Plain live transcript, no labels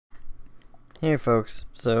Hey folks,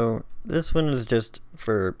 so this one is just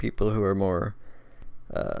for people who are more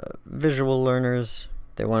visual learners.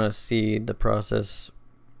 They want to see the process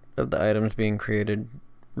of the items being created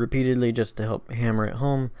repeatedly just to help hammer it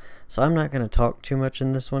home. So I'm not going to talk too much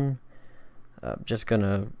in this one. I'm just going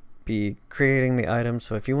to be creating the items.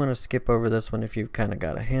 So if you want to skip over this one, if you've kind of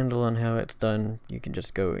got a handle on how it's done, you can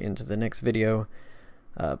just go into the next video.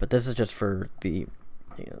 But this is just for the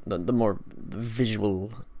more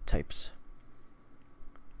visual types.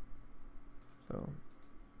 So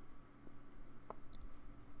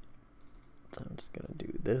I'm just gonna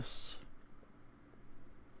do this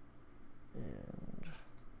and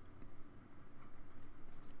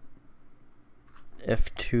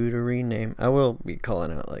F2 to rename. I will be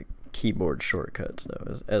calling out like keyboard shortcuts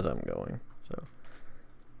though as I'm going. So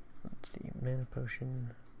let's see, mana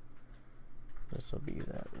potion. This will be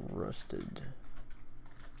that rusted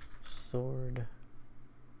sword.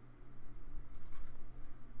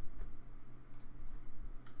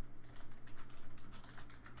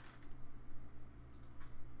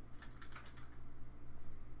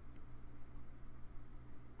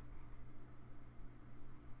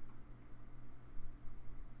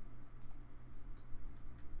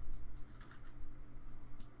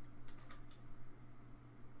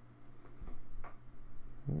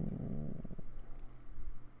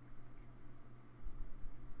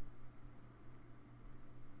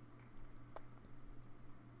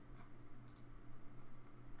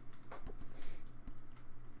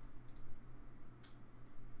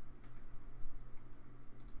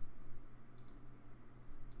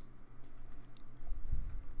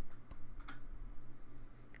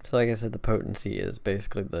 So like I said, the potency is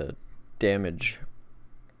basically the damage.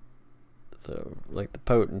 So like the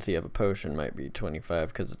potency of a potion might be 25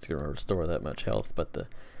 because it's going to restore that much health, but the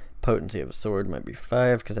potency of a sword might be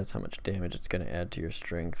 5 because that's how much damage it's going to add to your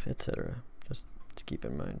strength, etc. Just to keep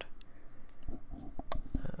in mind.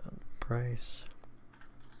 Price.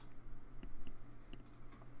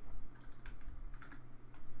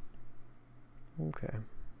 Okay.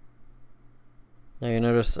 Now you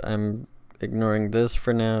notice I'm ignoring this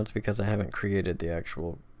for now. It's because I haven't created the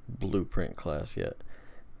actual blueprint class yet,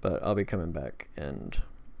 but I'll be coming back and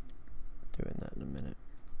doing that in a minute.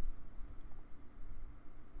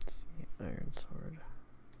 Let's see, iron sword.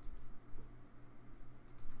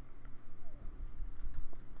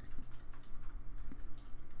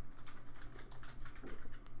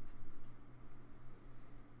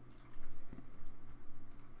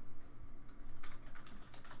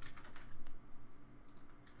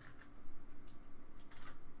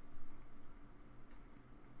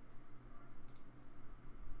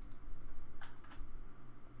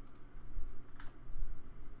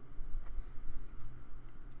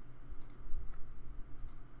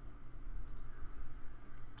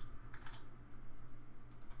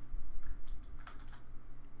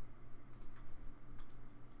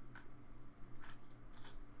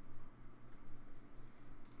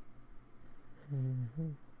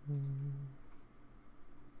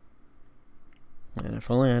 And if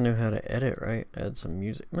only I knew how to edit right, add some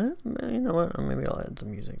music. You know what? Maybe I'll add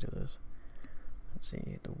some music to this. Let's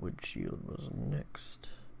see, the wood shield was next.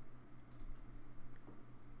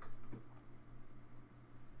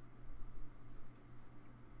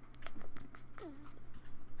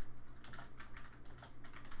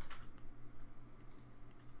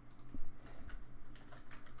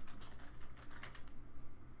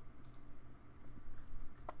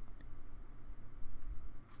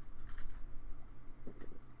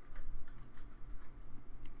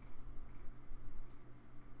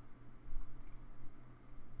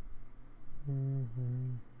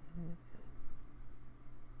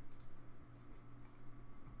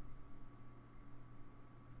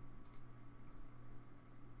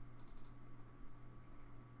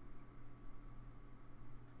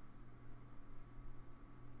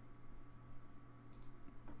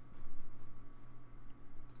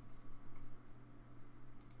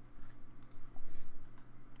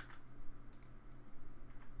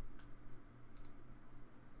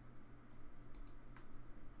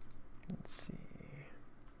 Let's see.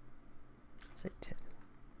 Say 10.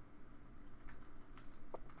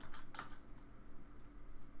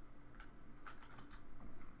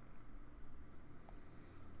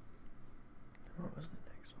 What was the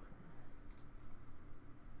next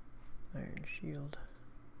one? Iron shield.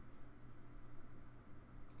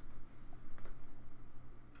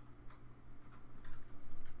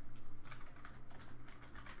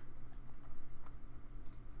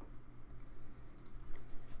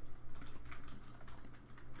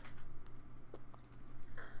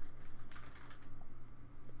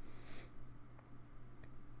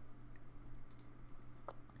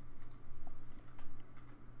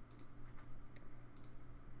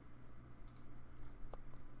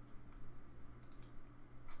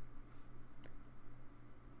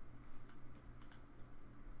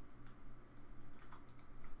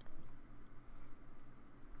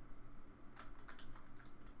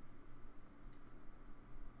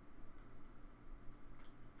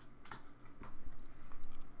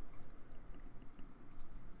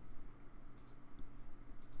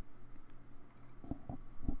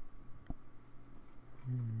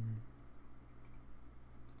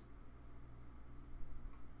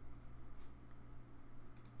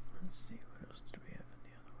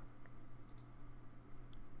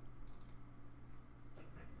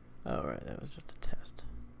 Oh, right, that was just a test.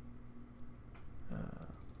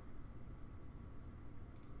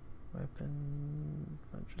 Weapon,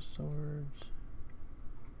 bunch of swords.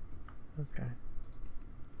 Okay.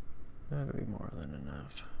 That'll be more than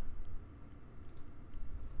enough.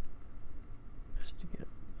 Just to get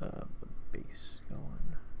the base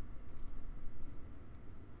going.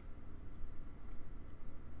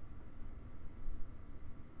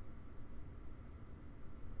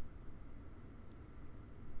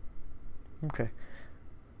 Okay.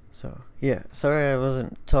 So, yeah, sorry I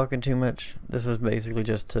wasn't talking too much. This was basically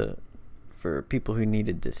just for people who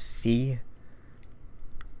needed to see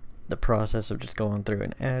the process of just going through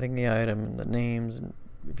and adding the item and the names. And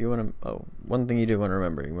if you want to, one thing you do want to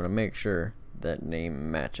remember, you want to make sure that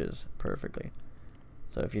name matches perfectly.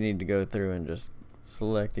 So if you need to go through and just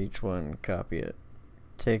select each one, copy it,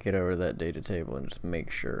 take it over to that data table and just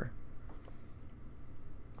make sure.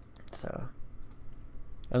 So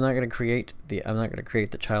I'm not going to create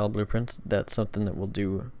the child blueprints. That's something that we'll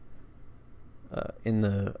do in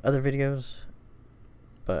the other videos,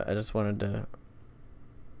 but I just wanted to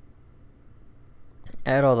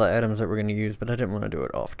add all the items that we're going to use, but I didn't want to do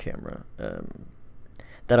it off camera.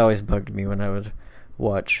 That always bugged me when I would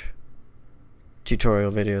watch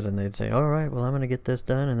tutorial videos and they'd say, alright, well, I'm going to get this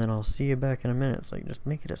done and then I'll see you back in a minute. It's like, just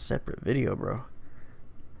make it a separate video, bro.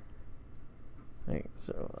 Like,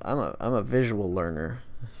 so I'm a visual learner,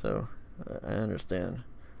 so I understand.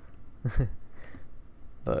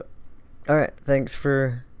 But alright, thanks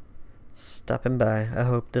for stopping by. I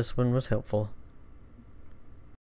hope this one was helpful.